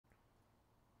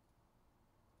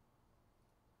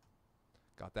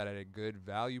Got that at a good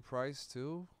value price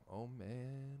too. Oh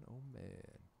man, oh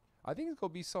man. I think it's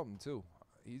gonna be something too.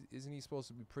 Isn't he supposed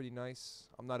to be pretty nice?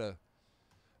 I'm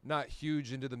not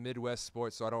huge into the Midwest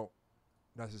sports, so I don't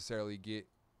necessarily get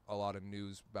a lot of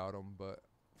news about him. But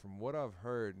from what I've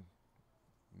heard,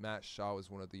 Matt Shaw is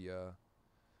one of the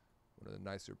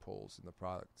nicer pulls in the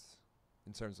product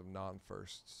in terms of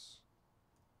non-firsts.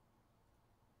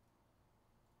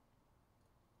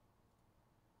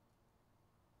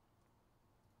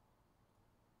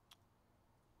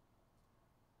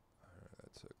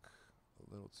 That took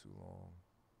a little too long.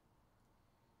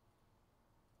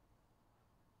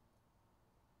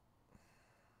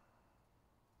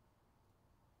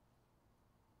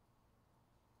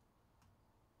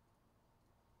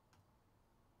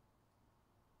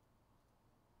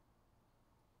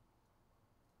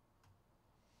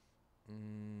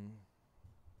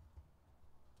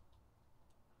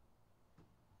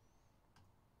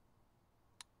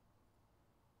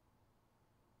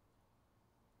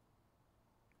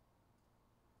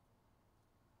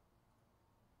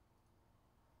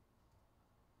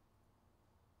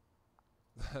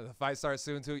 The fight starts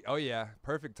soon too. Oh yeah,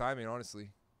 perfect timing, honestly.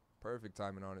 Perfect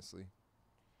timing, honestly.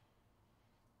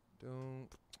 Don't.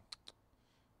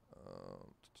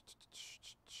 Um,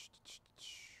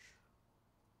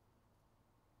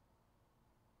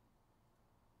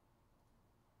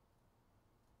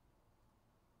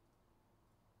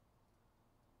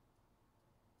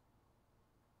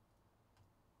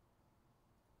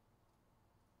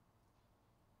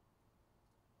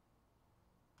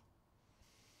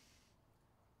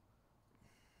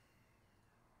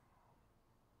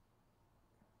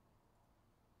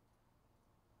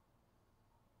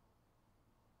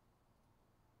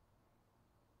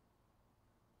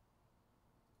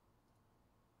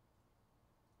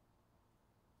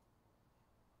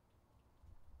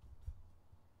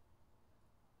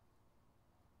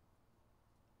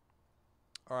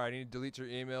 all right, I need to delete your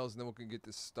emails and then we can get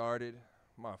this started.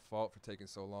 My fault for taking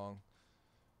so long.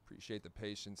 Appreciate the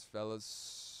patience,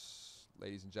 fellas,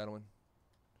 ladies and gentlemen.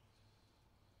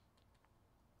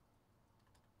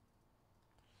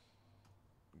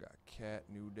 Got Cat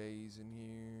New Days in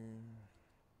here.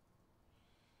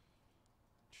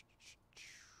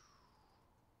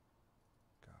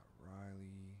 Got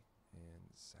Riley and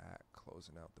Zach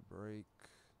closing out the break.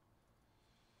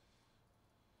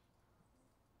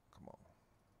 Come on.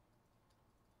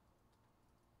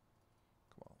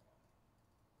 Come on.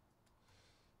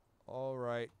 All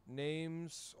right.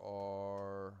 Names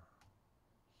are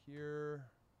here.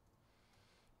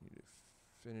 Need to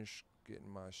finish getting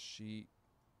my sheet.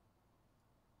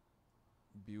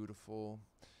 Beautiful.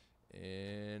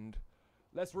 And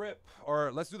let's rip.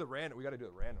 Or let's do the random. We got to do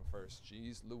it random first.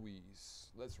 Jeez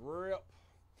Louise. Let's rip.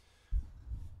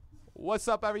 What's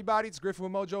up, everybody? It's Griffin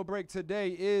with Mojobreak. Today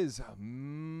is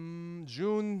June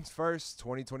 1st,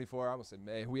 2024. I almost said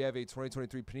May. We have a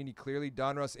 2023 Panini Clearly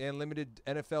Donruss and Limited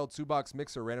NFL 2-box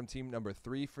mixer random team number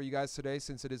 3 for you guys today.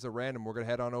 Since it is a random, we're going to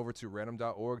head on over to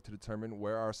random.org to determine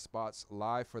where our spots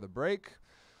lie for the break.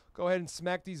 Go ahead and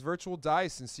smack these virtual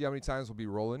dice and see how many times we'll be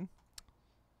rolling.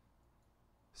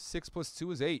 6 plus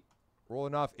 2 is 8.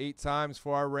 Rolling off 8 times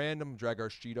for our random. Drag our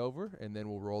sheet over, and then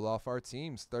we'll roll off our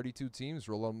teams. 32 teams,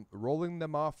 rolling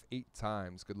them off 8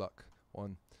 times. Good luck.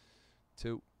 1,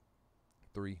 2,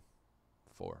 3,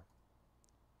 4,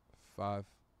 5,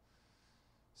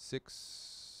 6,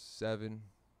 7,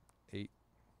 8.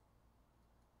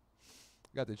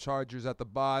 Got the Chargers at the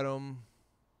bottom.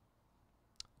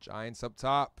 Giants up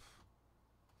top.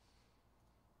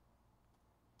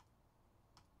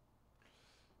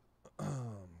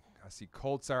 I see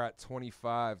Colts are at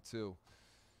 25 too.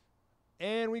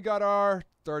 And we got our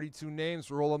 32 names.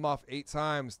 Roll them off 8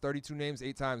 times. 32 names,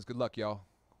 8 times. Good luck, y'all.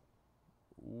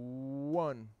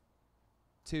 1,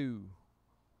 2,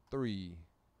 3,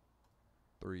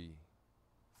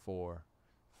 4,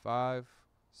 5,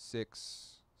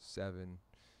 6, 7,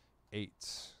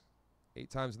 8. 8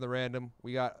 times in the random.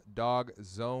 We got Dog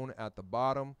Zone at the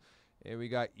bottom. And we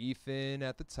got Ethan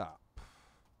at the top.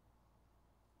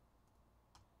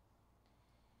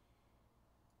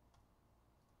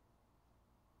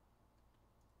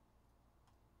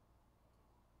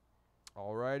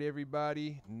 All right,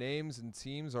 everybody. Names and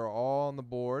teams are all on the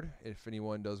board. If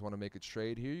anyone does want to make a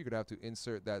trade here, you're going to have to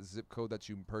insert that zip code that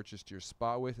you purchased your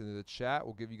spot with into the chat.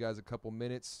 We'll give you guys a couple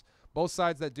minutes. Both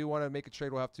sides that do want to make a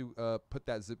trade will have to put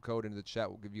that zip code into the chat.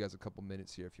 We'll give you guys a couple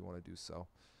minutes here if you want to do so.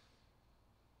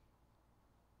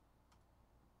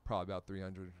 Probably about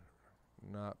 300.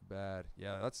 Not bad.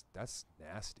 Yeah, that's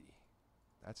nasty.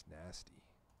 That's nasty.